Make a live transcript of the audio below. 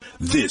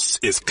This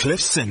is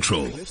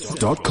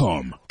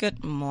CliffCentral.com.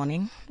 Good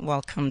morning.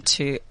 Welcome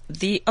to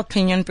the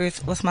Opinion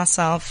Booth with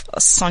myself,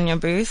 Sonia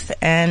Booth,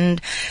 and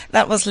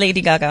that was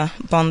Lady Gaga,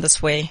 Born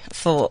This Way,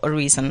 for a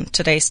reason.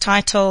 Today's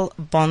title,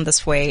 Born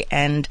This Way,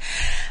 and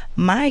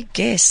my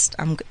guest,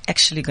 I'm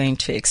actually going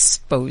to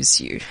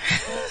expose you.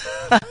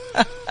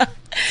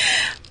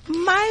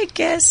 My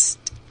guest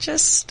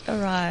just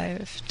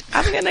arrived.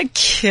 I'm going to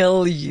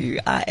kill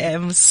you. I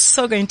am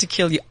so going to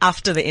kill you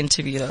after the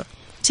interview though.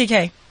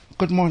 TK.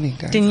 Good morning,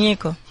 guys.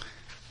 Dinyiko.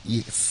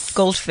 Yes.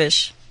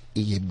 Goldfish.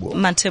 Yebo.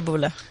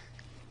 Matebula.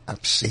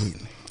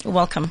 Abstain.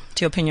 Welcome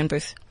to your Opinion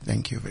Booth.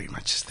 Thank you very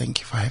much. Thank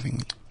you for having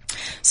me.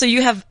 So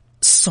you have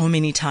so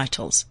many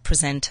titles: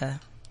 presenter,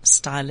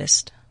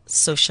 stylist,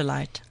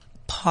 socialite,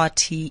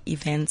 party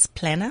events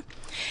planner,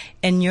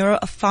 and you're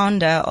a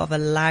founder of a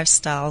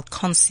lifestyle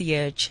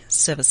concierge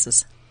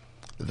services.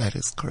 That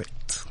is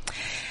correct.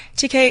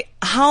 TK,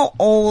 how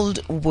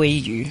old were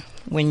you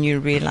when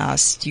you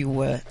realized you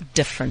were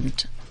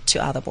different to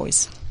other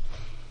boys?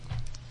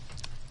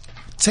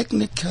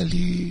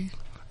 Technically,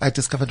 I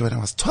discovered when I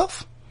was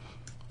 12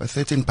 or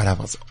 13, but I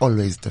was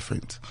always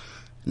different.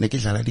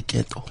 Nekidlala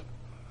diketo.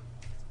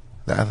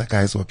 The other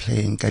guys were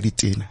playing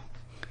kaditina,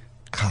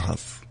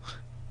 cars,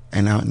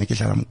 and now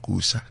nekidlala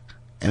mkusha,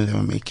 and they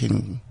were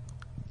making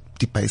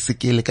the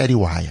bicycle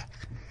kadiwaya.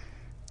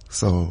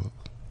 So,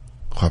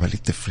 what a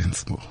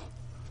difference more.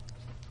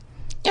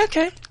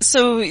 Okay,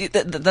 so you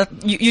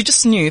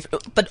just knew,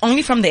 but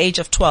only from the age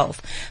of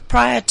 12.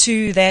 Prior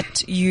to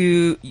that,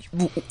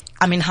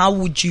 how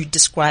would you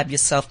describe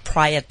yourself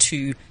prior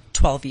to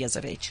 12 years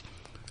of age?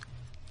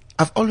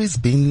 I've always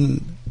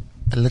been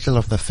a little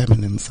of the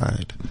feminine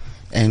side.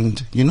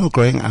 And,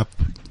 growing up,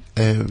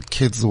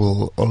 kids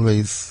will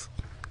always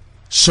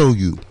show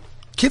you.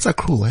 Kids are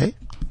cruel, eh?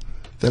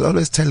 They'll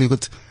always tell you,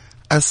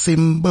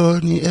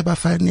 Asimboni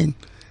ebafanin,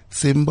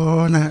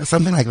 Simbona,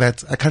 something like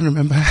that. I can't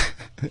remember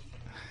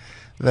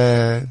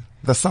the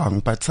song,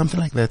 but something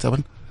like that.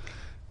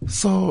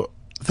 So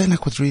then I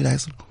could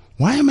realize,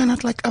 why am I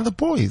not like other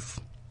boys?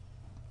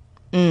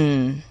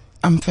 I'm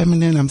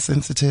feminine, I'm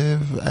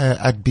sensitive.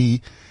 I'd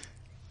be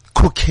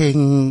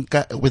cooking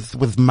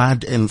with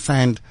mud and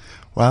sand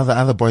while the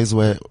other boys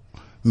were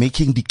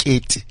making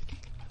diketi.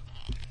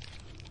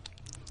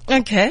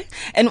 Okay.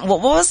 And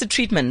what was the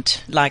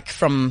treatment like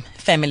from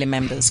family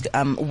members?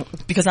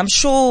 Because I'm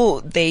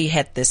sure they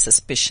had their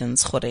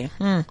suspicions.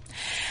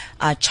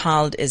 Our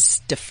child is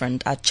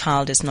different. Our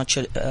child is not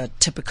your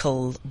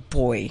typical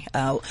boy.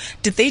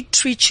 Did they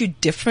treat you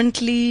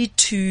differently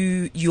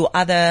to your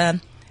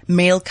other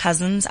male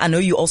cousins? I know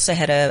you also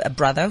had a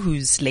brother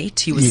who's late.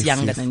 He was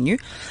younger than you.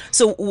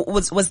 So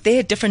was there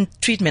a different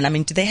treatment? I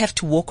mean, did they have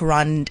to walk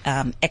around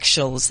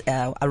eggshells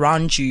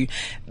around you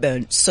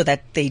so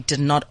that they did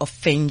not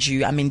offend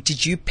you? I mean,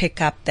 did you pick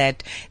up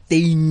that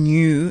they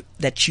knew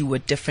that you were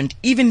different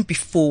even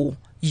before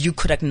you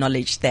could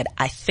acknowledge that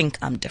I think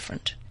I'm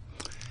different?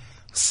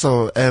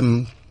 So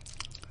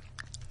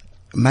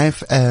my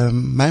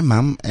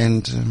mom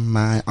and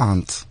my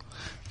aunt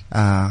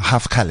are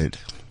half colored.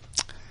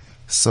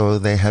 So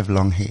they have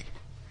long hair.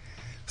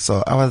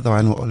 So I was the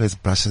one who always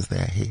brushes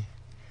their hair,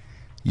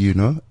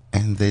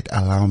 and they'd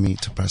allow me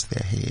to brush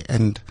their hair.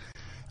 And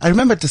I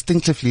remember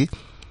distinctively,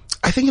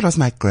 I think it was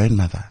my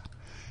grandmother.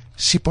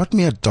 She bought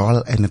me a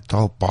doll and a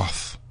doll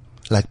bath,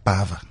 like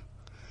Bava.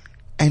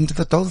 And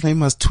the doll's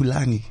name was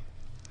Tulani.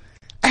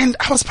 And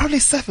I was probably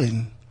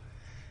 7.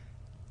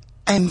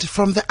 And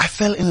from there, I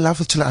fell in love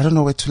with Tulani. I don't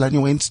know where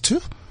Tulani went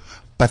to,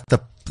 but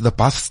the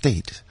bath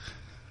stayed.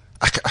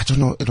 I don't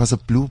know, it was a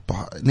blue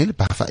bar, nearly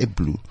a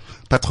blue,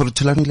 but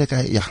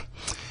Tulani yeah.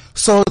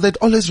 So they'd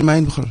always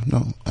remind me,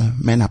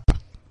 man up.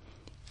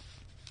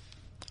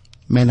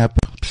 Man up.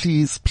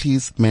 Please,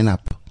 man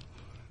up.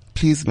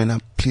 Please, man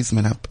up. Please,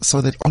 man up.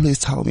 So they'd always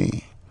tell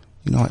me,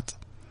 you know what?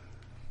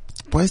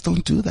 Boys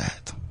don't do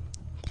that.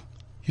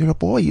 You're a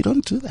boy, you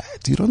don't do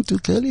that. You don't do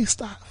girly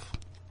stuff.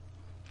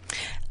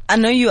 I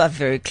know you are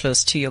very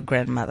close to your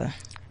grandmother.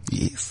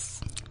 Yes.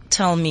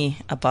 Tell me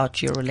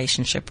about your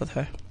relationship with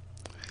her.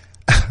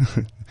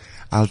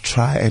 I'll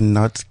try and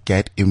not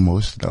get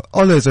emotional.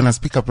 Always when I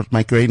speak up with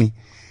my granny,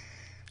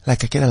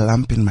 like I get a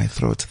lump in my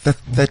throat.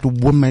 That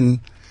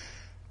woman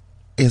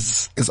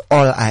is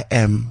all I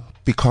am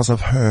because of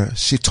her.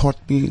 She taught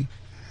me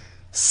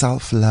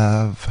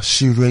self-love.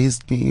 She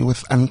raised me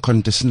with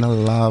unconditional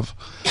love.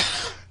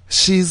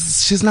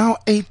 She's now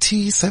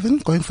 87,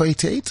 going for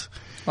 88.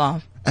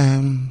 Wow.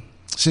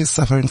 She's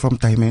suffering from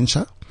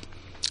dementia.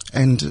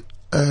 And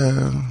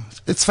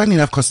it's funny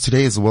enough because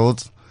today is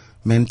World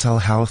Mental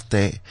Health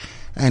Day,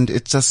 and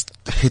it just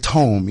hit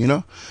home,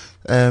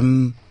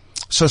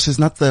 So she's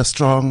not the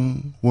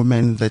strong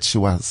woman that she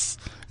was.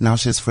 Now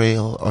she's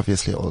frail,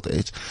 obviously old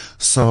age.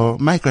 So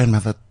my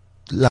grandmother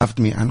loved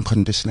me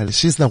unconditionally.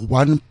 She's the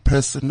one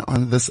person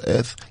on this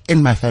earth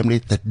in my family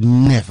that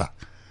never,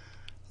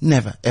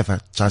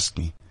 ever judged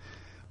me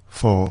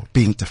for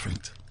being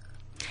different.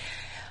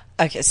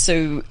 Okay,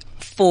 so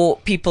for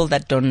people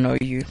that don't know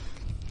you,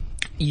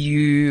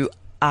 you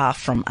are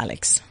from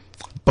Alex.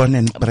 Born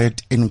and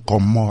bred in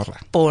Gomorrah.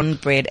 Born,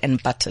 bred,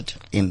 and buttered.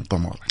 In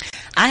Gomorrah.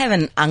 I have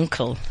an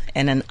uncle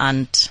and an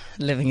aunt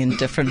living in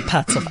different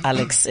parts of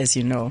Alex, as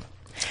you know.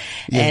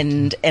 Yeah.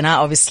 And I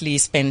obviously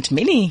spent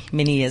many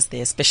years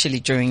there, especially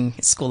during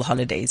school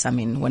holidays. I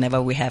mean, whenever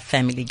we have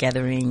family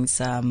gatherings,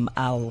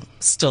 I'll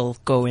still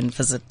go and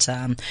visit,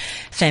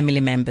 family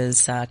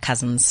members,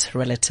 cousins,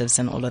 relatives,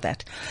 and all of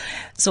that.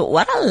 So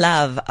what I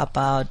love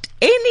about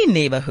any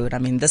neighborhood, I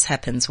mean, this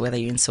happens whether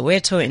you're in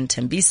Soweto, in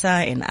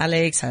Tembisa, in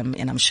Alex, and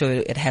I'm sure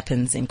it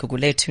happens in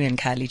Guguletu and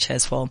Khayelitsha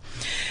as well.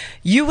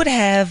 You would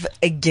have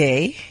a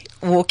gay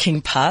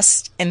walking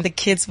past and the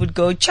kids would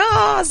go,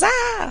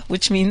 Chaza,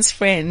 which means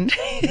friend,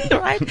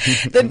 right?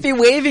 They'd be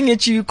waving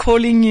at you,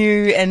 calling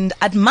you and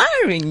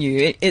admiring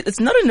you.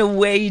 It's not in a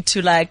way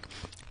to like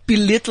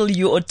belittle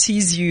you or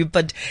tease you,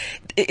 but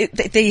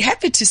they're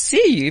happy to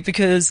see you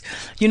because,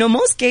 you know,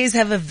 most gays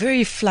have a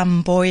very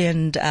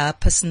flamboyant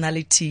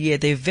personality.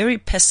 They're very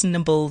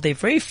personable, they're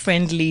very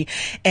friendly,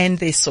 and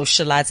they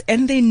socialize,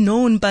 and they're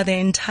known by the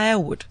entire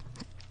wood.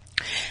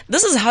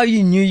 This is how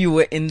you knew you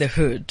were in the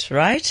hood,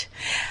 right?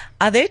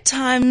 Are there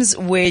times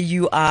where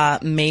you are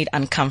made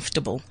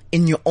uncomfortable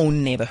in your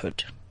own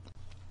neighborhood?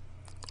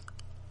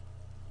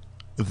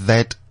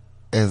 That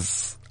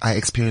is, I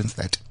experience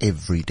that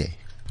every day.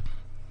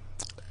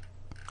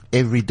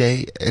 Every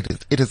day,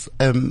 it is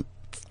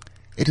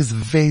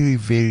very,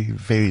 very,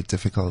 very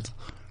difficult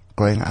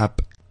growing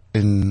up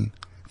in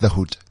the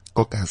hood,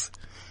 Kokas.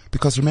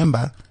 Because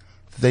remember,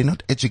 they're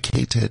not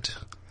educated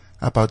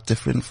about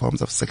different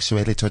forms of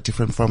sexuality or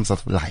different forms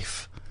of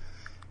life.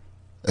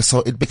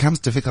 So it becomes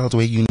difficult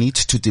where you need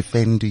to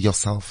defend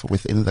yourself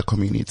within the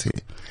community.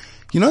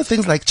 You know,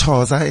 things like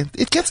Choza,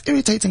 it gets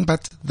irritating,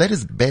 but that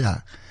is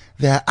better.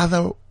 There are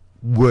other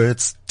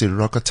words,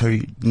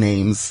 derogatory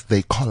names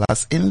they call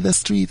us in the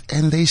street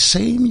and they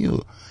shame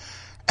you.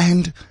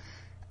 And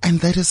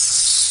that is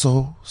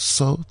so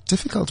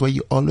difficult where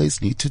you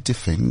always need to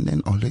defend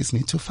and always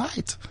need to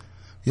fight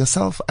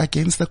yourself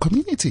against the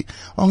community,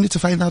 only to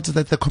find out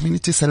that the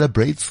community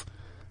celebrates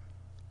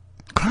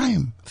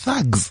crime,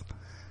 thugs.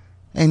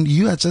 And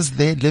you are just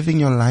there living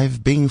your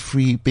life, being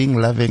free, being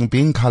loving,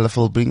 being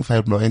colorful, being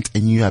flamboyant,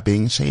 and you are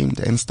being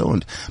shamed and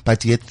stoned.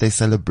 But yet they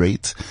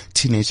celebrate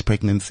teenage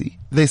pregnancy.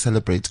 They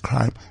celebrate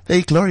crime.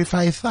 They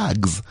glorify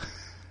thugs.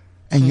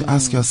 And you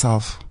ask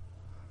yourself,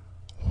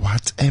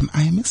 what am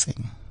I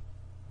missing?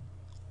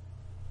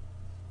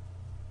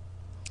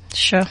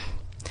 Sure.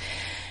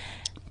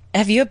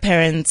 Have your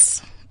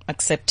parents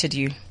accepted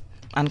you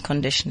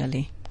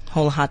unconditionally,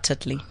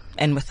 wholeheartedly,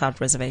 and without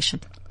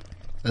reservation?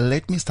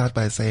 Let me start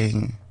by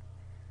saying,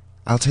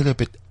 I'll tell you a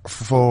bit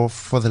for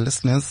the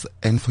listeners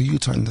and for you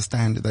to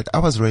understand that I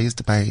was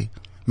raised by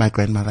my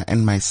grandmother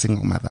and my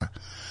single mother.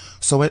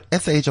 So at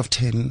the age of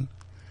 10,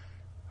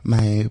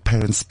 my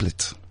parents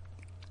split.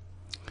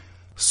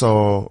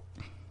 So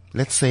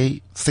let's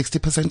say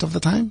 60% of the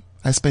time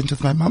I spent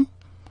with my mom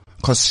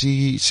because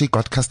she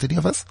got custody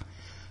of us,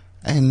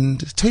 and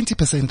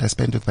 20% I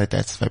spent with my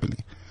dad's family.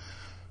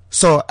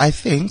 So I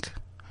think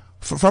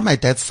from my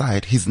dad's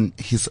side,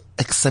 he's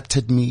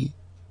accepted me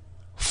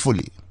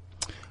fully.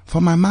 For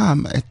my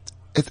mom,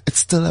 it's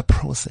still a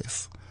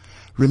process.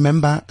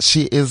 Remember,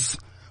 she is,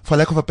 for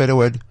lack of a better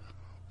word,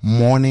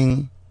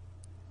 mourning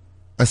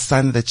a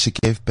son that she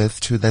gave birth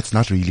to that's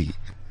not really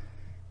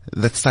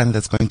that son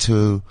that's going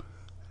to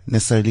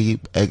necessarily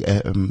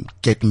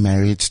get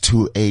married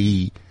to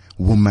a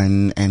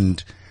woman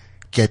and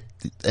get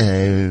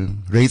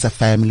raise a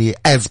family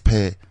as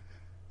per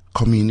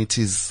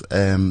community's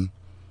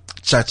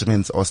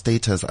judgments or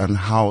status on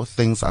how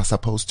things are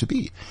supposed to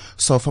be.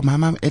 So for my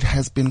mom, it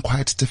has been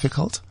quite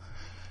difficult.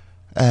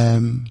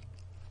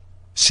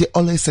 She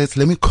always says,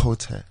 let me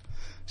quote her.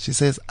 She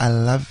says, I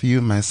love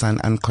you, my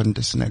son,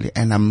 unconditionally,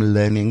 and I'm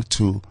learning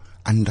to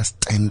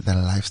understand the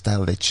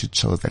lifestyle that you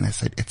chose. And I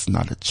said, it's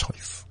not a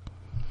choice.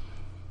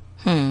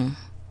 You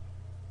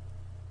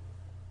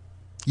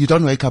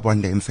don't wake up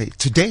one day and say,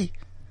 today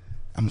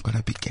I'm going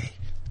to be gay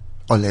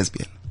or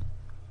lesbian.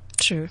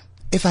 True.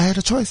 If I had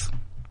a choice,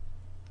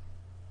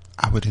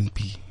 I wouldn't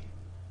be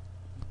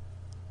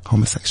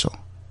homosexual.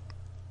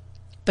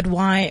 But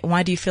why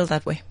do you feel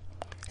that way?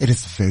 It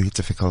is very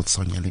difficult,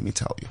 Sonia, let me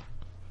tell you.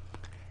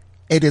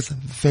 It is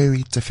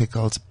very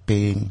difficult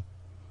being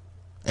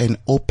an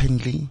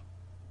openly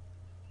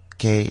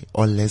gay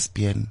or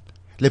lesbian.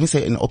 Let me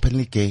say an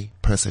openly gay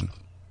person.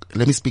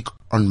 Let me speak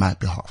on my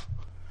behalf.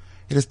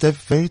 It is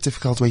very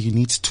difficult where you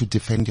need to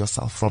defend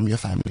yourself from your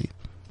family,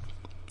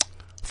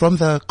 from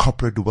the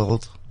corporate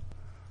world,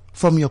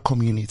 from your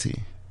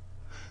community.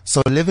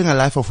 So living a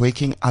life of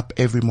waking up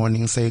every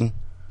morning saying,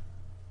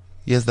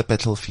 here's the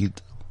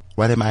battlefield.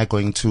 What am I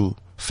going to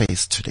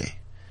face today?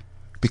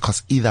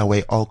 Because either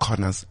way, all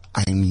corners,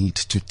 I need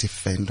to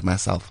defend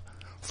myself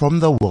from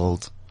the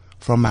world,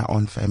 from my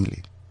own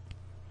family.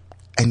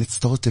 And it's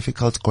so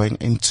difficult going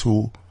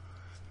into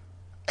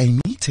a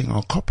meeting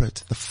or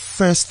corporate. The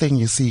first thing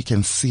you see, you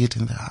can see it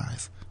in their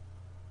eyes.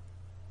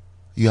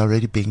 You're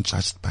already being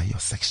judged by your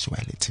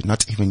sexuality,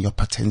 not even your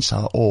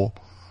potential or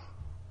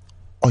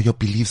your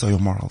beliefs or your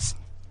morals.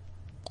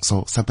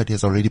 So somebody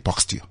has already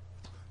boxed you.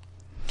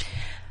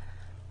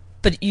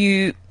 But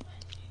you,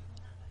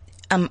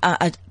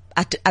 I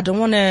don't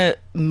want to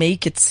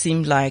make it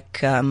seem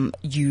like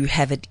you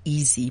have it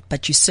easy,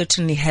 but you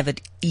certainly have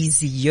it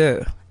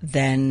easier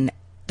than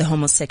the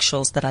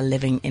homosexuals that are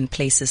living in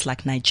places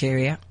like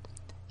Nigeria,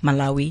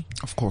 Malawi,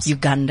 Of course.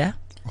 Uganda,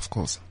 Of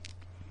course.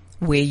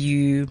 where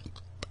you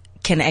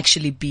can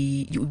actually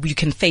you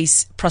can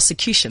face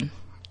prosecution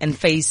and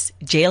face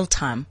jail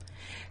time.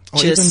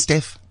 Or even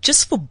death.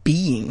 Just for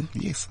being.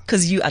 Yes.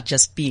 Because you are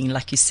just being,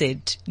 like you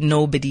said,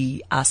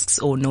 nobody asks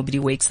or nobody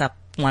wakes up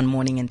one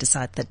morning and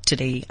decide that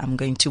today I'm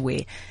going to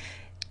wear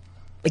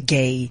a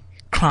gay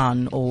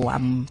crown or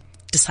I'm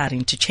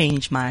deciding to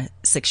change my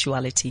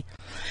sexuality.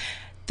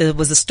 There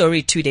was a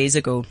story 2 days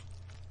ago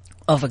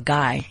of a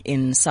guy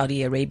in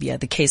Saudi Arabia.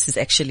 The case is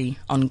actually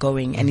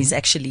ongoing and he's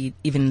actually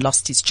even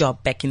lost his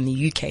job back in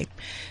the UK.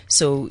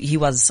 So he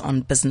was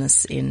on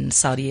business in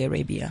Saudi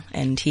Arabia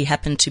and he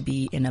happened to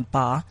be in a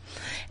bar.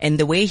 And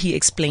the way he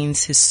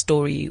explains his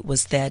story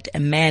was that a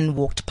man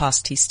walked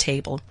past his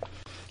table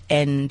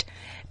and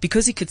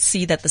because he could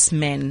see that this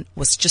man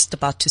was just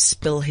about to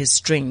spill his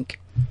drink,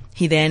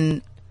 he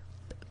then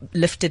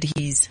lifted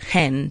his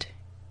hand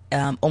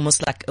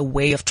almost like a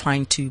way of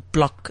trying to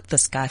block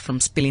this guy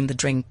from spilling the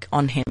drink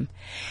on him.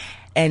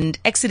 And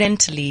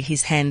accidentally,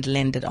 his hand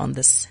landed on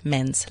this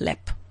man's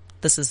lap.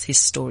 This is his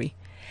story.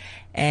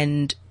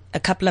 And a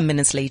couple of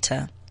minutes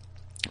later,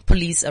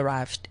 police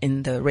arrived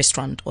in the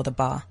restaurant or the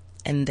bar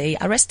and they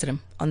arrested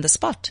him on the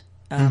spot.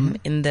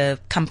 In the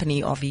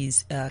company of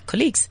his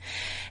colleagues.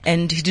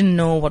 And he didn't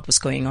know what was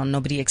going on.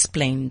 Nobody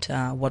explained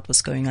what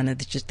was going on. And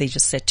they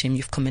just said to him,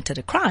 you've committed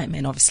a crime.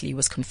 And obviously he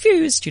was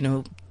confused,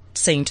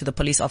 saying to the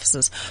police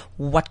officers,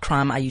 what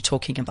crime are you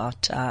talking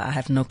about? I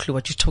have no clue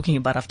what you're talking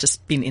about. I've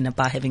just been in a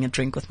bar having a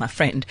drink with my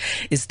friend.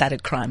 Is that a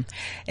crime?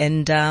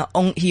 And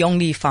he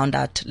only found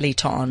out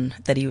later on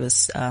that he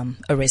was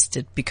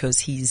arrested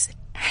because his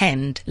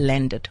hand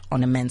landed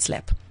on a man's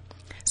lap.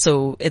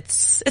 So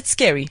it's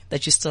scary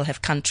that you still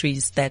have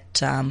countries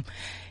that,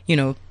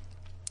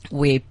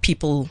 where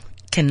people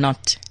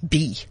cannot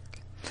be.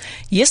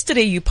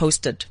 Yesterday you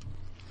posted,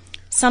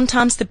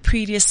 sometimes the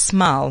prettiest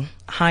smile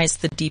hides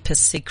the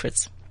deepest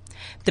secrets.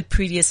 The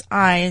prettiest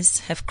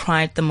eyes have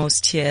cried the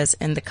most tears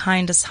and the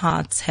kindest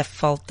hearts have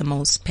felt the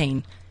most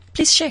pain.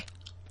 Please share.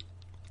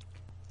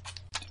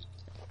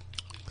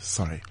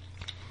 Sorry.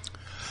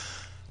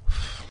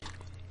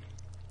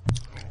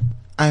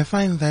 I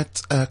find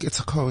that it's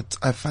a quote.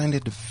 I find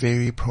it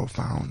very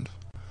profound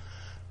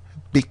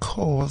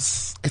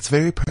because it's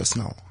very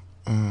personal.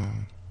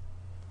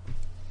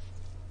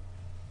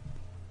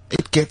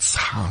 It gets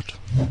hard.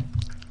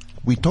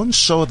 We don't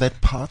show that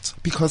part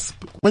because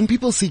when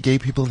people see gay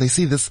people, they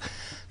see this.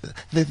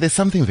 There's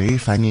something very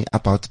funny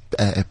about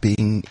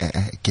being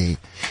gay.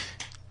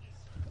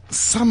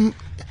 You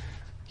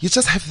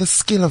just have the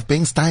skill of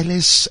being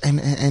stylish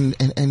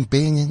and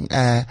being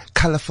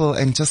colorful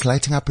and just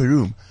lighting up a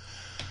room.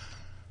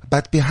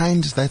 But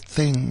behind that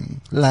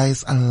thing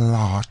lies a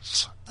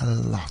lot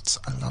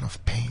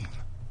of pain.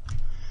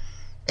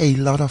 A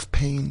lot of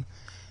pain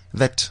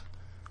that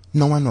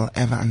no one will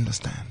ever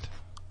understand.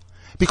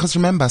 Because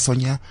remember,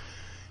 Sonia,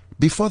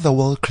 before the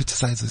world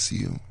criticizes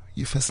you,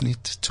 you first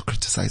need to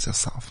criticize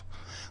yourself.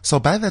 So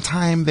by the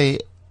time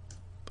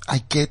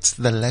I get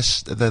the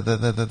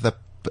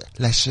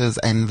lashes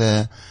and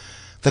the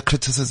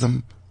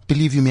criticism,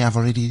 believe you me, I've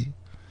already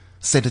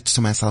said it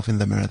to myself in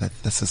the mirror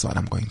that this is what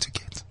I'm going to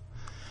get.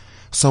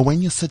 So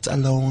when you sit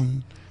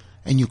alone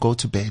and you go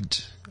to bed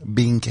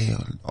being gay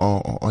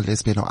or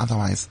lesbian or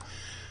otherwise,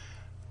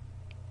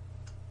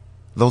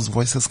 those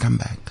voices come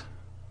back.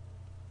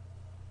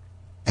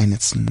 And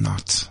it's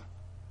not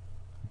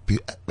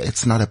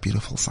a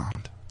beautiful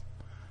sound.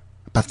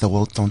 But the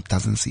world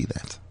doesn't see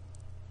that.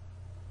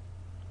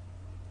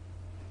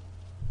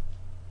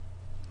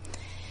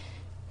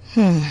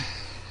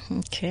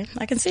 Okay.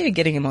 I can see you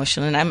getting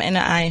emotional and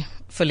I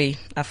fully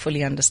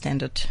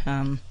understand it.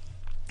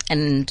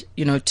 And,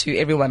 to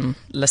everyone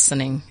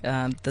listening,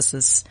 this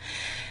is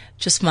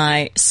just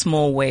my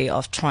small way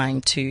of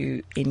trying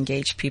to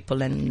engage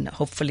people and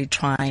hopefully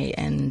try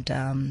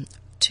and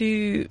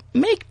to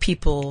make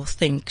people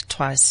think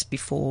twice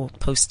before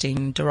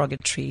posting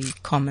derogatory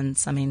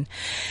comments. I mean,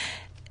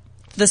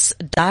 this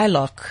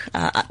dialogue,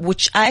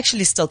 which I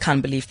actually still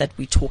can't believe that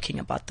we're talking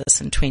about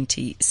this in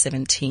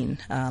 2017,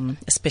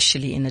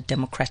 especially in a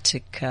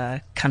democratic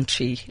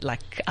country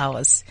like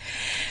ours.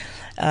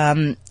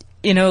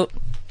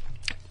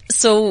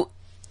 So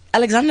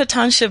Alexandra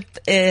Township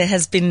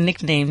has been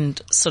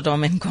nicknamed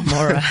Sodom and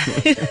Gomorrah.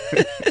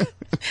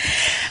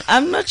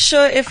 I'm not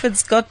sure if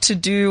it's got to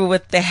do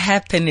with the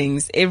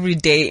happenings every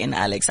day in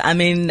Alex. I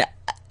mean,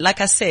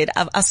 like I said,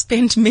 I've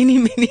spent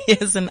many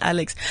years in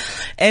Alex.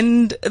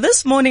 And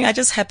this morning I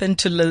just happened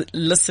to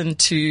listen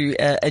to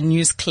a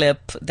news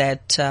clip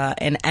that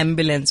an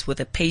ambulance with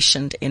a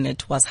patient in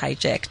it was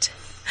hijacked.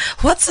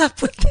 What's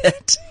up with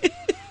that?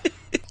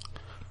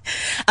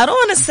 I don't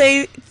want to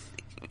say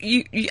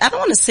I don't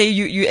want to say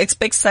you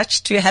expect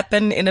such to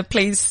happen in a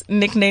place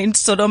nicknamed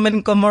Sodom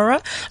and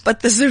Gomorrah, but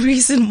there's a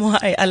reason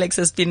why Alex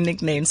has been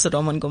nicknamed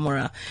Sodom and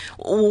Gomorrah.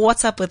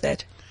 What's up with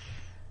that?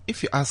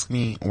 If you ask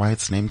me why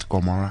it's named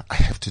Gomorrah, I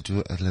have to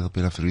do a little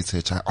bit of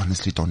research. I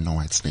honestly don't know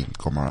why it's named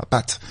Gomorrah,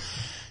 but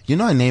you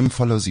know, a name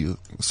follows you.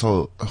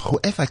 So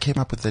whoever came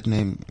up with that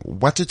name,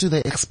 what do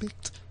they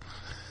expect?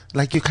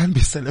 Like, you can't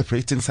be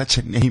celebrating such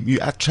a name.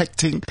 You're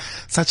attracting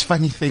such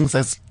funny things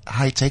as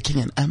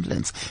hijacking an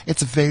ambulance.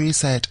 It's very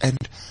sad. And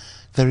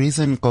the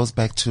reason goes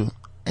back to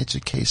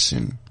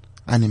education,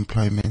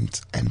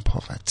 unemployment, and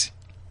poverty.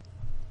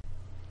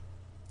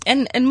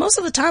 And most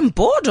of the time,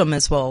 boredom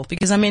as well.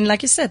 Because, I mean,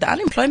 like you said, the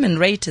unemployment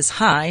rate is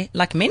high,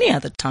 like many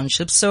other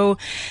townships. So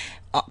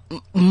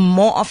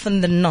more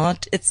often than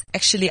not, it's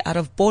actually out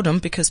of boredom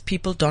because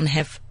people don't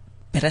have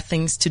better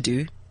things to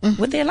do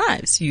with their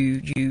lives.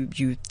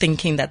 You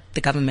thinking that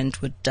the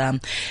government would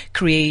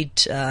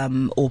create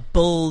or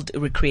build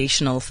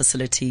recreational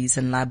facilities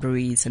and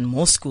libraries and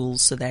more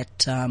schools so that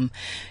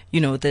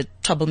the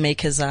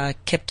troublemakers are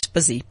kept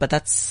busy. But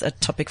that's a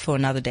topic for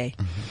another day.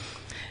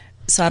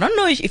 So I don't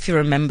know if you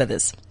remember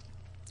this,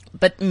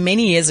 but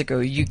many years ago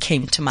you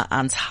came to my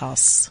aunt's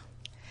house,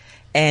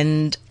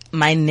 and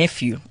my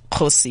nephew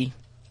Khosi,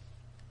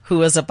 who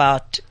was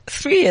about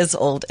 3 years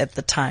old at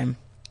the time,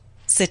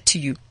 said to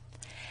you,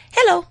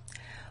 "Hello,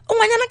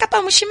 ungwanyana kapa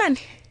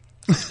mushimane?"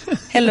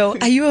 Hello,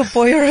 are you a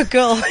boy or a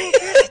girl?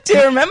 Do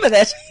you remember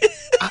that?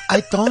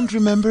 I don't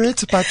remember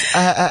it, but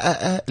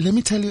let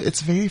me tell you,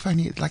 it's very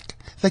funny. Like,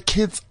 the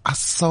kids are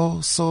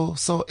so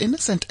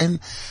innocent,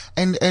 and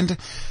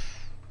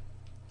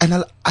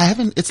I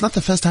haven't. It's not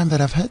the first time that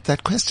I've heard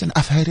that question.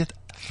 I've heard it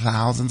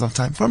thousands of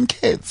times from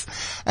kids,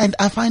 and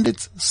I find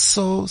it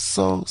so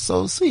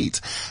sweet.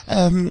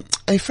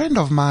 A friend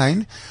of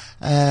mine,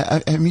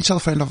 a mutual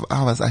friend of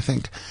ours, I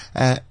think,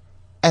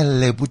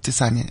 Elle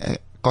Butisani, a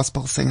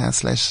gospel singer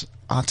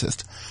 /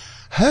 artist,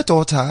 her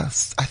daughter,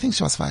 I think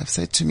she was 5,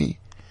 said to me,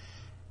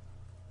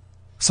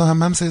 so her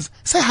mum says,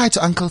 "Say hi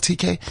to Uncle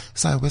TK."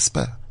 So I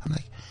whisper, I'm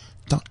like,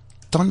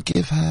 don't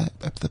give her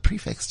the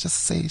prefix, just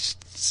say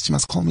she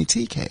must call me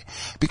TK,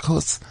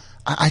 because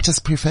I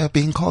just prefer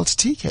being called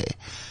TK.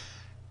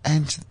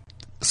 And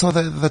so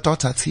the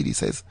daughter, Tsidi,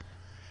 says,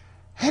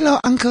 "Hello,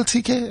 Uncle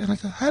TK." And I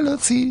go, "Hello,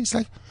 Tsidi." She's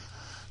like,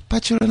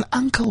 "But you're an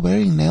uncle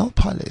wearing nail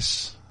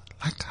polish.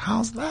 Like,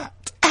 how's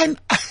that?" And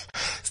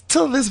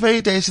till this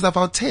very day, she's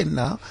about 10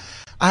 now.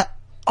 I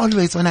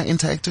always, when I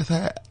interact with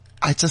her,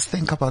 I just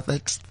think about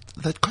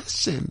that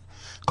question.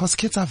 Because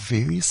kids are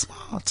very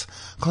smart.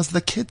 Because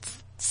the kid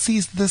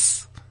sees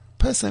this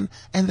person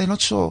and they're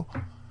not sure,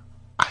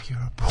 are you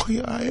a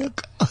boy or are you a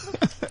girl?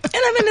 And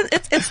I mean,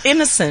 it's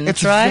innocent,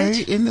 it's right? It's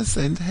very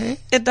innocent, hey?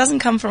 It doesn't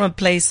come from a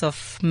place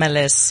of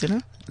malice,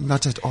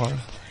 Not at all.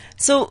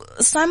 So,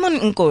 Simon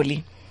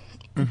Nkoli,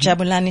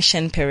 Jabulani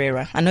Shen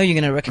Pereira. I know you're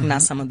going to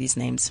recognize some of these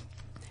names.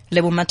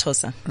 Lebo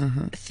Matosa,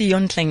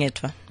 Theon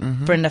Tlengetwa,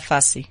 Brenda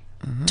Fassi,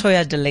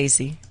 Toya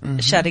DeLazy,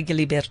 Shari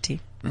Giliberti,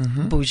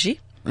 Bougie,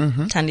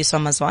 Tandi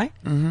Swamazwai,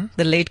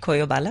 the late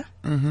Koyobala,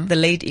 the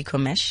late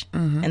Ikomesh,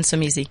 and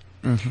Somizi.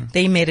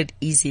 They made it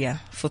easier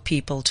for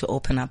people to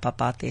open up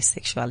about their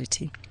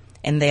sexuality.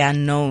 And they are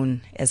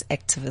known as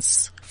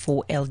activists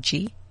for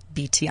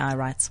LGBTI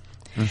rights.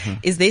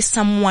 Is there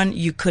someone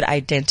you could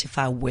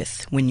identify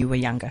with when you were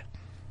younger?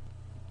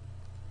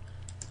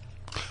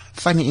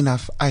 Funny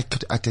enough, I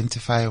could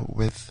identify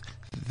with,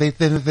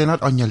 they're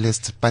not on your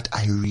list, but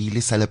I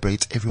really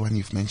celebrate everyone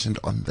you've mentioned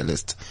on the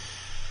list.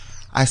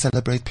 I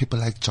celebrate people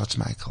like George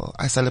Michael.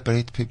 I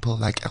celebrate people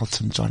like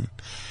Elton John.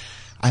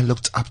 I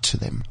looked up to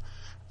them.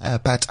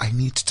 But I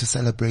need to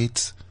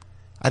celebrate,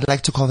 I'd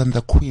like to call them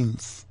the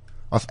queens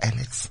of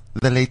Alex.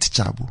 The late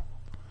Jabu,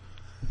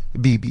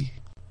 Bibi,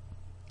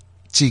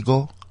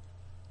 Chigo,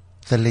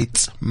 the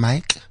late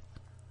Mike,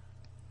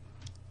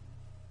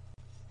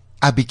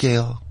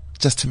 Abigail,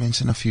 just to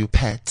mention a few,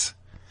 Pat.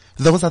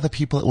 Those are the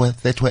people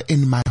that were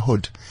in my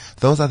hood.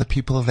 Those are the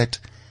people that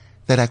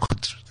I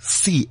could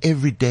see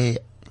every day,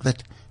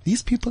 that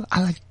these people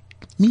are like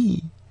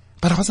me,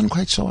 but I wasn't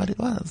quite sure what it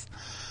was.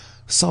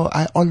 So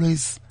I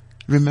always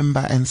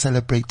remember and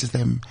celebrate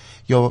them.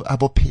 Your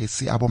Abo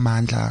Pesi, Abo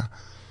Mandla.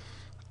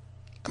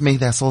 May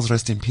their souls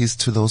rest in peace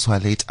to those who are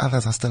late.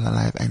 Others are still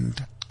alive,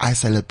 and I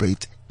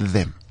celebrate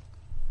them.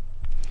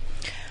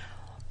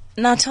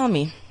 Now tell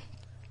me,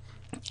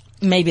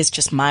 maybe it's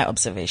just my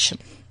observation,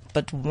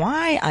 but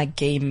why are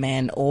gay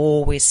men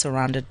always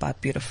surrounded by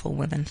beautiful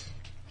women?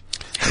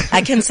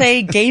 I can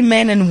say gay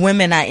men and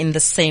women are in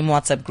the same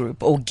WhatsApp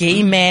group, or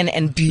gay men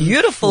and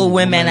beautiful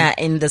women are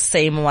in the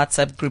same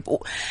WhatsApp group.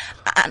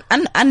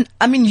 And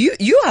I mean,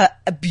 you are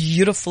a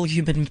beautiful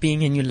human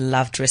being, and you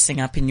love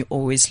dressing up, and you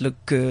always look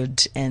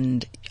good.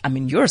 And I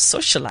mean, you're a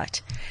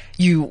socialite.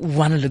 You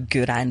want to look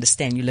good. I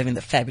understand. You live in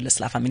the fabulous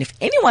life. I mean, if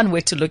anyone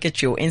were to look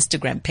at your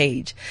Instagram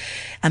page,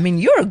 I mean,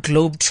 you're a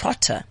globe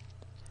trotter.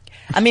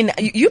 I mean,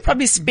 you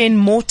probably spend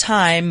more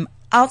time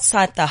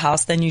outside the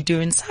house than you do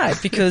inside,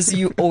 because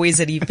you're always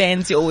at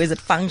events, you're always at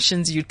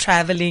functions, you're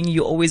traveling,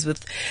 you're always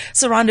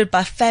surrounded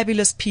by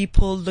fabulous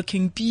people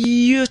looking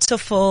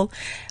beautiful.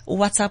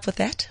 What's up with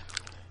that?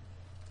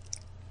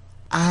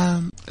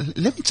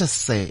 Let me just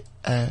say,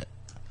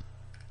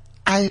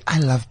 I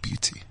love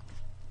beauty.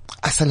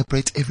 I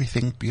celebrate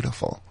everything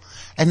beautiful,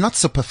 and not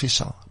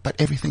superficial, but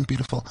everything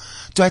beautiful.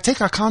 Do I take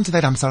account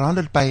that I'm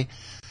surrounded by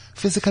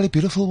physically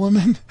beautiful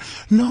women?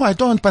 No, I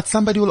don't. But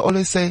somebody will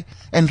always say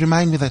and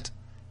remind me that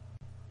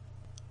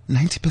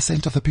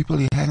 90% of the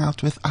people you hang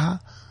out with are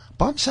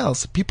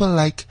bombshells. People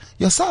like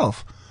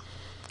yourself,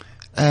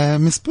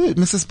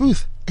 Mrs.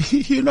 Booth,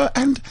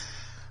 and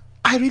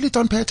I really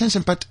don't pay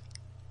attention, but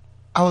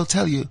I will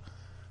tell you,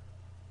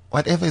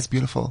 whatever is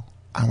beautiful,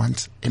 I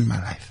want in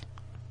my life.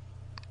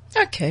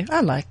 Okay,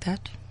 I like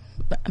that.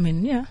 But, I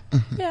mean, yeah,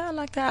 I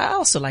like that. I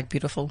also like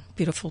beautiful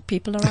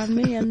people around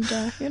me, and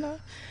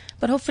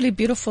but hopefully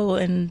beautiful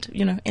and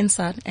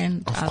inside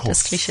and out,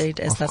 as cliched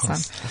as that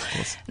sounds.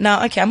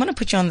 Now, okay, I'm going to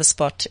put you on the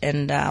spot,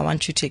 and I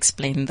want you to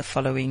explain the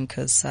following,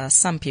 because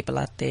some people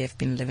out there have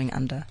been living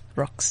under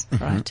rocks,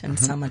 right? And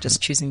some are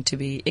just choosing to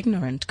be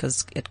ignorant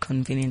because it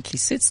conveniently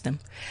suits them.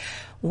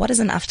 What is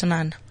an after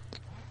nine?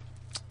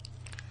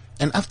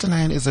 An after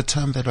nine is a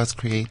term that was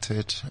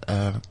created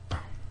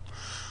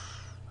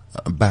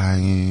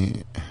by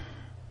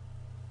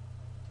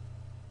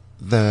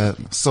the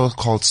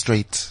so-called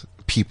straight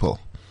people.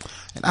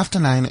 And after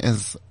nine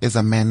is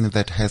a man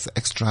that has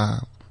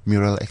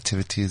extramural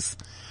activities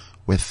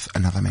with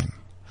another man.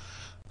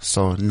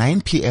 So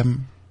 9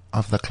 p.m.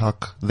 of the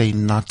clock, they're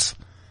not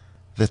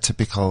the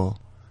typical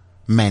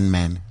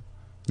man.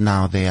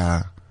 Now they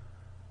are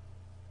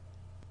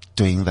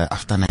doing the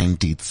after nine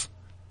deeds,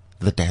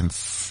 the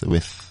dance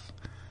with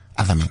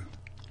other men.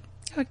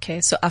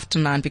 Okay, so after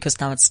 9, because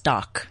now it's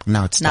dark.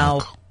 Now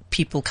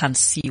People can't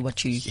see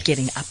what you're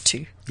getting up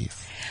to.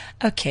 Yes.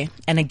 Okay,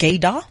 and a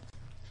gaydar?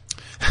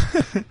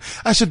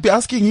 I should be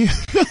asking you.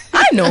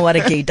 I know what a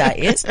gaydar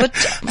is, but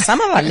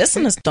some of our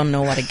listeners don't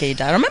know what a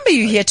gaydar. Remember,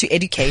 you're here to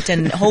educate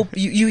and hope.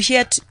 You're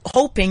here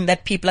hoping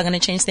that people are going to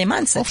change their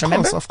mindset.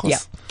 Of course. Yeah.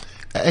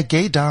 A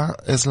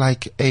gaydar is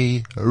like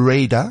a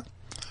radar,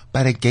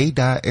 but a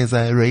gaydar is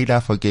a radar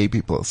for gay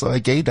people. So a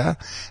gaydar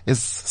is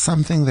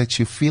something that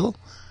you feel,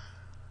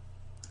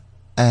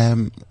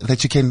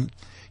 that you can,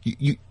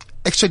 you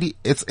actually,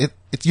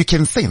 you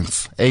can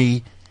sense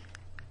a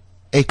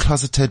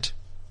closeted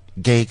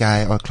gay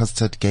guy or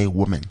closeted gay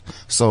woman.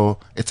 So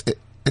it's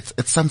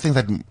something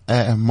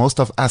that most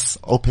of us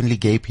openly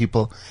gay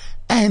people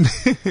and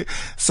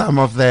some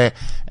of the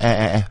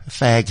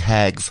fag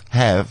hags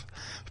have.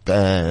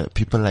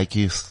 People like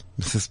you,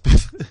 Mrs.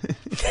 Booth.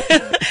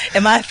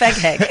 Am I a fag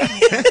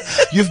hag?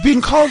 You've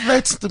been called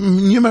that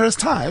numerous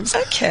times.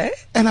 Okay.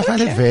 And I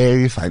find it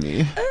very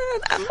funny.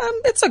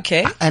 It's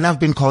okay. And I've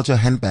been called your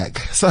handbag.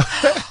 So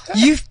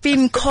you've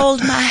been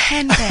called my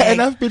handbag.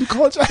 And I've been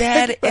called your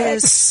handbag. That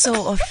is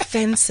so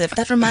offensive.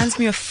 That reminds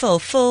me of Phil.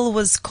 Phil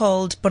was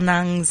called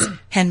Bonang's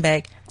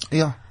handbag.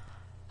 Yeah.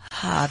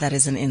 That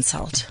is an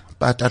insult.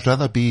 But I'd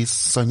rather be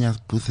Sonia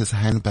Booth's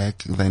handbag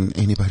than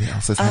anybody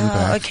else's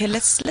handbag. Okay,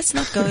 let's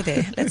not go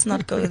there. Let's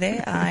not go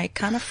there. I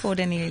can't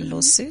afford any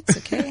lawsuits,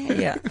 okay?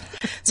 Yeah.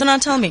 So now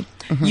tell me,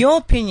 your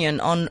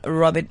opinion on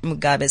Robert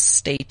Mugabe's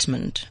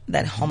statement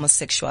that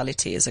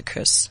homosexuality is a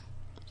curse.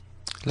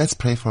 Let's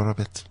pray for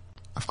Robert.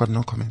 I've got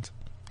no comment.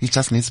 He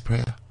just needs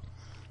prayer.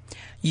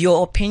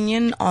 Your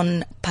opinion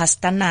on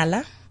Pastor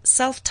Nala,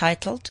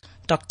 self-titled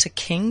Dr.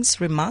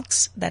 King's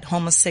remarks that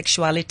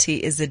homosexuality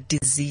is a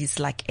disease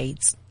like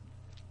AIDS.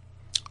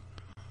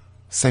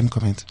 Same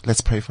comment. Let's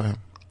pray for him.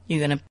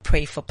 You're going to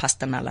pray for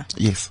Pastor Nala?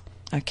 Yes.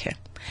 Okay.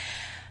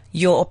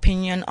 Your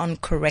opinion on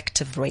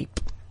corrective rape?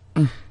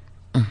 I'm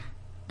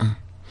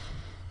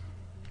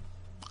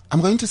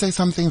going to say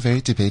something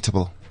very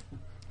debatable.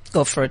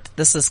 Go for it.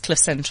 This is Cliff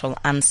Central,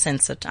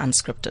 uncensored,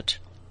 unscripted.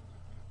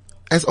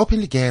 As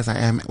openly gay as I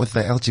am with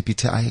the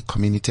LGBTI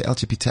community,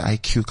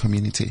 LGBTIQ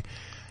community,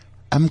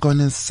 I'm going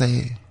to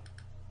say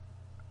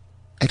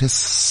it is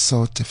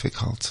so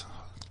difficult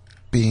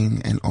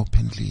being an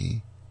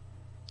openly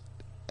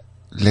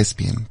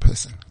lesbian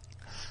person.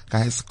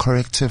 Guys,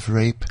 corrective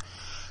rape,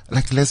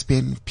 like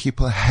lesbian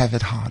people have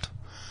it hard.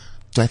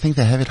 Do I think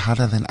they have it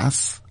harder than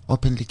us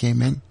openly gay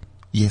men?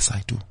 Yes,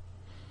 I do.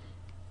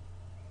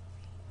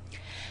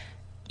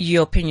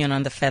 Your opinion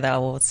on the Feather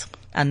Awards?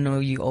 I know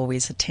you're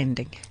always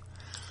attending.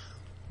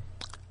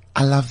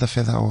 I love the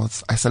Feather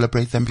Awards. I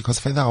celebrate them because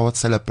Feather Awards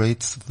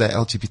celebrates the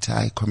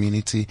LGBTI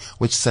community,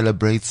 which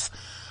celebrates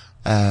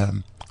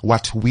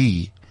what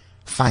we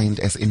find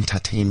as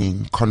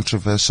entertaining,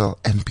 controversial,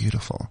 and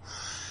beautiful.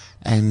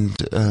 And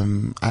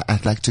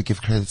I'd like to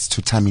give credits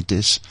to Tammy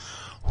Dish,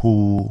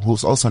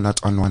 who's also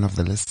not on one of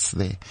the lists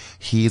there.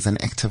 He is an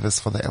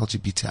activist for the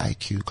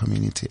LGBTIQ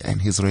community,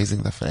 and he's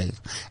raising the flag.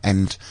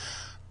 And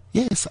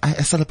yes, I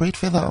celebrate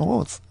Feather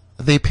Awards.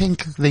 They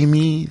pink, they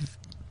me,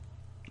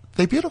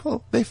 they're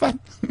beautiful, they're fun.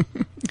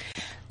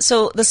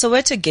 So the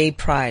Soweto Gay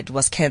Pride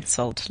was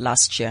cancelled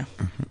last year,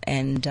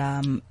 and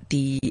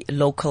the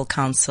local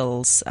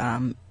council's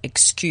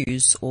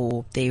excuse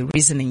or their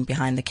reasoning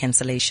behind the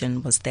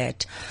cancellation was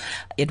that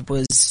it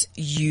was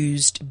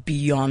used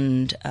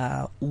beyond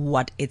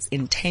what its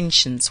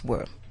intentions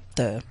were.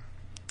 The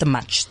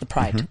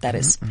pride, that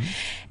is.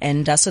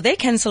 And so they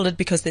cancelled it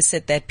because they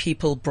said that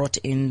people brought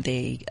in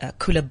the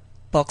cooler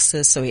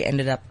boxes, so it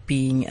ended up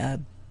being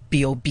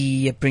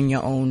B.O.B., bring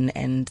your own,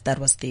 and that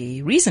was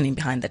the reasoning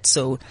behind that.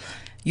 So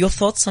your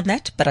thoughts on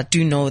that? But I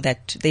do know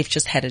that they've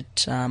just had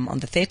it on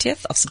the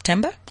 30th of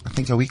September. I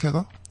think a week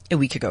ago. A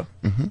week ago.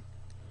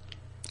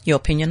 Your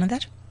opinion on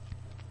that?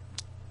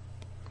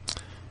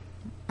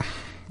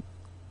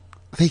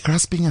 They're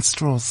grasping at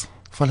straws,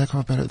 for lack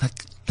of a better.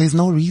 There's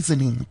no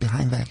reasoning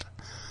behind that.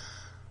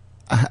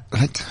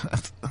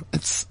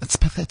 It's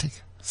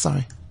pathetic.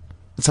 Sorry,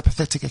 it's a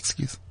pathetic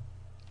excuse.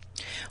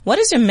 What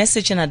is your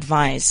message and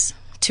advice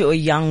to a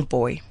young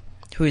boy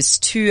who is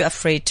too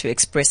afraid to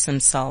express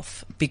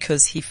himself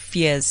because he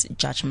fears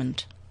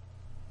judgment?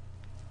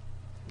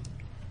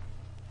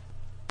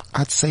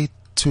 I'd say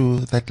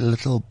to that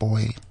little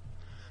boy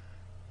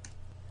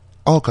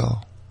or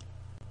girl,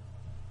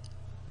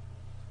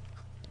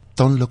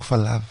 don't look for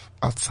love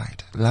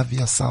outside. Love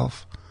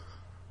yourself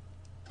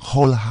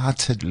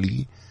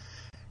wholeheartedly,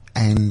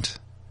 and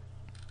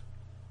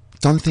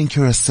don't think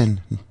you're a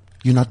sin.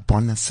 You're not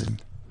born a sin.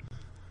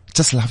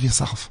 Just love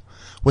yourself.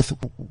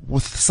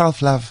 With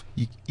self-love,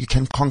 you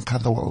can conquer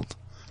the world.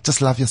 Just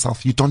love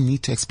yourself. You don't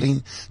need to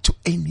explain to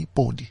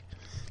anybody.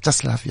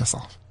 Just love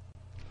yourself.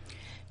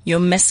 Your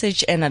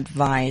message and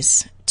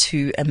advice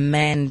to a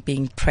man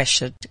being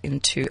pressured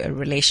into a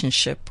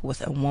relationship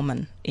with a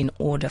woman in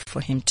order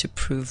for him to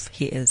prove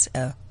he is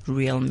a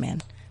real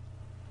man.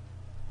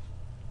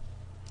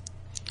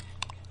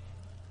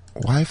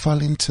 Why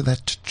fall into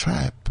that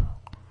trap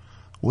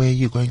where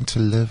you're going to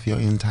live your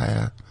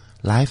entire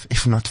life,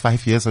 if not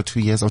 5 years or 2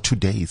 years or 2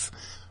 days,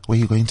 where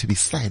you're going to be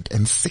sad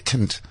and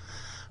sickened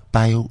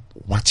by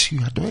what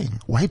you are doing?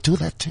 Why do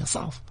that to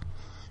yourself?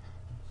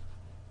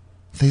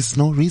 There's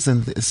no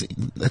reason.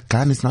 A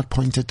gun is not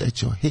pointed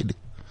at your head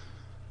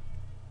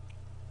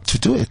to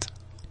do it.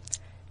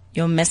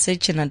 Your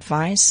message and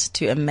advice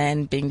to a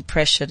man being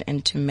pressured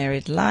into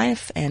married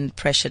life and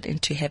pressured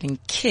into having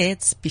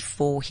kids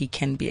before he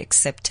can be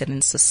accepted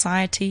in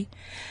society,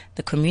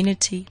 the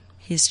community,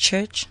 his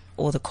church,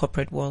 or the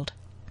corporate world.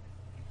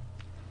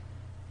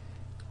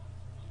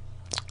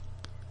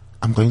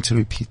 I'm going to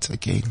repeat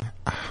again.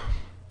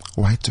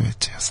 Why do it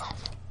to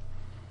yourself?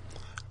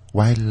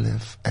 Why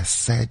live a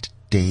sad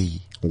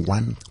day,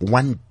 one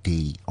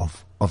day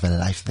of a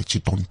life that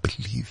you don't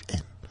believe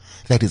in?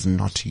 That is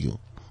not you.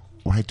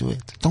 Why do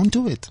it? Don't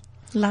do it.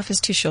 Life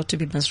is too short to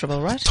be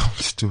miserable, right?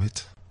 Don't do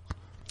it.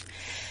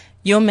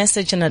 Your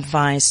message and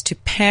advice to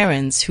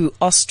parents who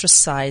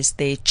ostracize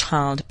their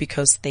child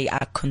because they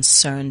are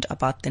concerned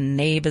about the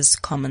neighbors'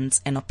 comments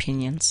and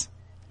opinions.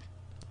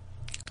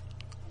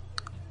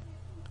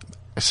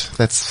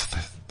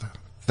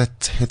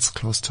 That hits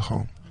close to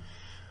home.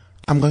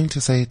 I'm going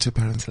to say to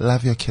parents,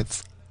 love your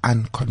kids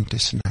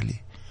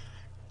unconditionally.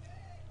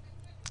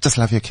 Just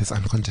love your kids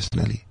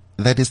unconditionally.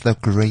 That is the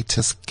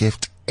greatest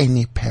gift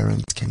any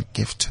parent can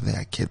give to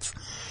their kids.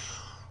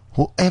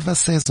 Whoever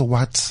says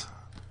what,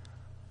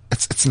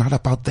 it's not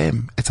about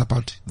them. It's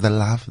about the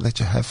love that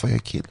you have for your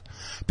kid.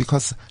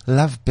 Because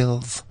love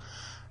builds,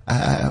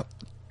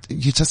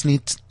 you just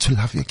need to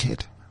love your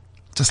kid.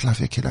 Just love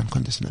your kid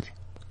unconditionally.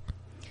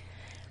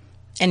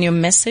 And your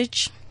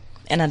message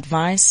and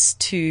advice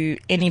to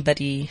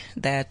anybody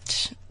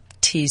that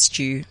teased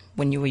you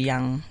when you were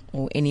young,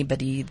 or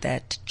anybody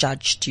that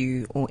judged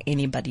you, or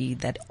anybody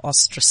that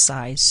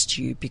ostracized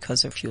you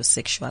because of your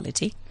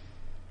sexuality?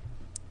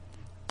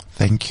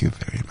 Thank you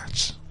very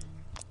much.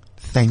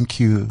 Thank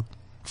you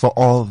for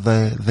all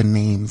the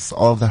names,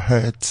 all the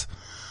hurt,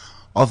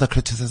 all the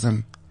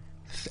criticism.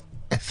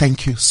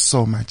 Thank you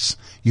so much.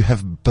 You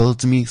have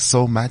built me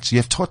so much. You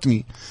have taught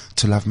me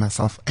to love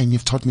myself, and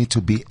you've taught me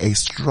to be a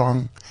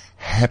strong,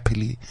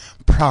 happily,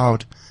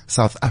 proud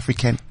South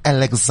African,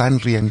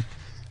 Alexandrian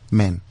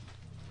man.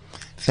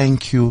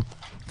 Thank you.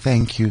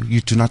 Thank you. You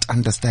do not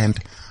understand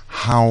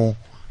how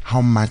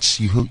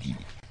much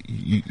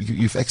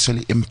you've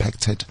actually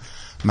impacted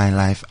my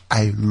life.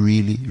 I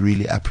really,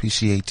 really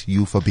appreciate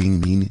you for being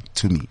mean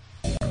to me.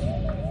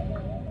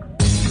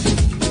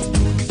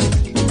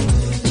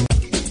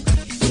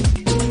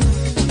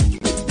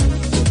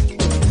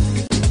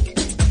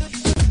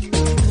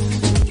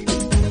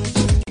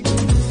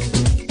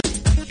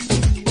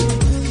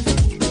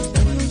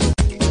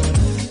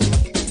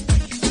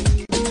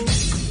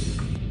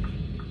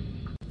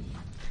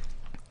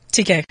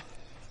 TK.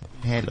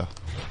 Hello.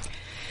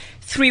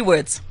 3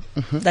 words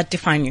that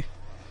define you.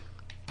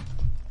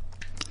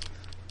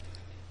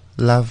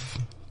 Love,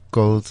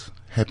 gold,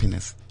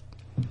 happiness.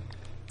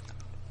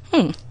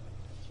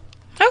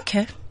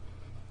 Okay.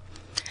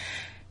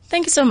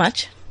 Thank you so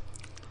much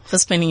for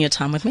spending your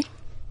time with me.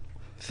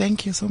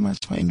 Thank you so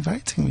much for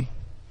inviting me.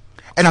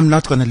 And I'm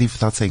not going to leave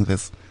without saying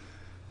this.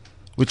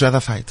 Would rather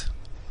fight.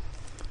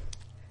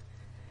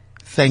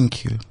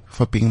 Thank you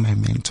for being my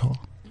mentor.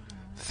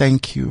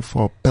 Thank you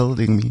for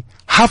building me.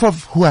 Half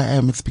of who I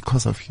am is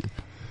because of you.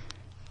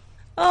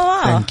 Oh,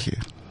 wow. Thank you.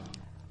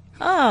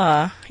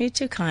 Oh, you're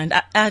too kind.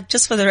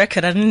 Just for the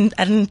record, I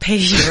didn't pay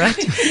you, right?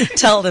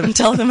 Tell them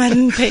I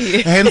didn't pay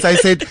you. Hence I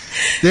said,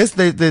 there's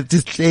the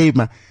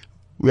disclaimer.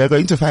 We are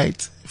going to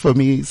fight for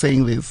me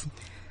saying this.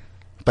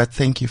 But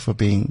thank you for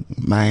being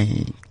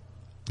my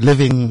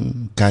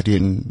living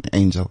guardian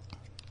angel.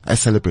 I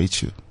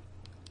celebrate you.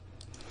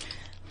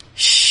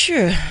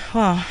 Sure.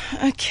 Well,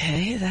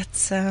 okay.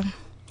 That's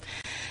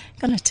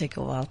gonna take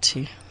a while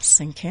to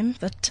sink in,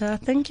 but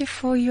thank you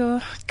for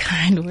your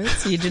kind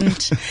words.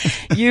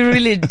 You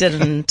really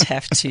didn't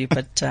have to,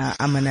 but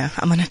I'm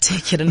gonna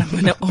take it and I'm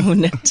gonna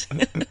own it.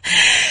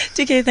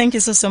 TK, thank you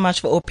so much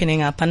for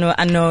opening up.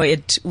 I know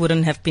it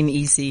wouldn't have been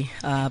easy,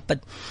 but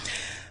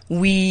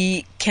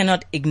we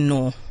cannot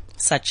ignore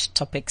such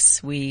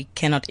topics. We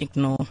cannot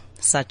ignore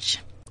such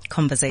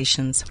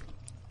conversations.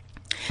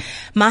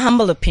 My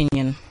humble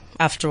opinion,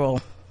 after all,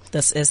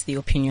 this is the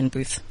opinion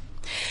booth.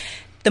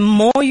 The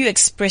more you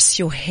express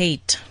your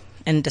hate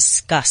and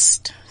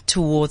disgust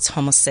towards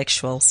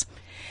homosexuals,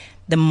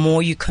 the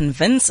more you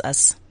convince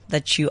us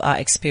that you are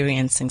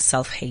experiencing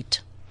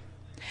self-hate.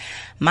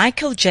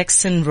 Michael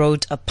Jackson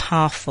wrote a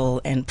powerful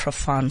and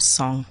profound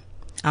song.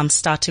 I'm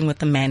starting with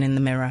the man in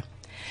the mirror.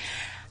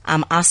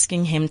 I'm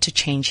asking him to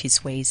change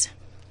his ways.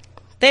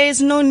 There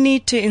is no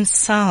need to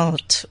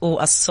insult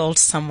or assault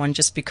someone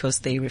just because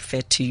they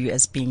refer to you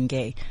as being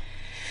gay.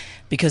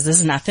 Because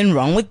there's nothing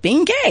wrong with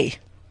being gay.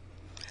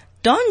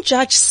 Don't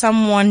judge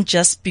someone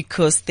just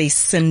because they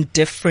sin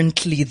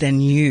differently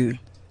than you.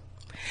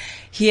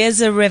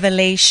 Here's a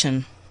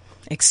revelation.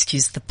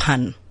 Excuse the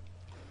pun.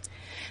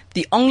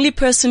 The only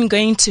person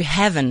going to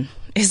heaven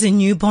is a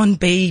newborn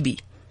baby,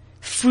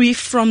 free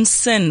from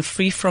sin,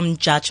 free from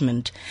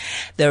judgment.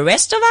 The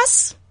rest of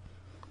us,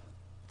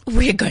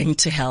 we're going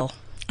to hell.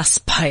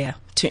 Aspire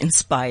to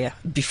inspire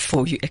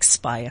before you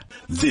expire.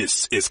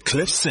 This is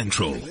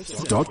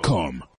CliffCentral.com.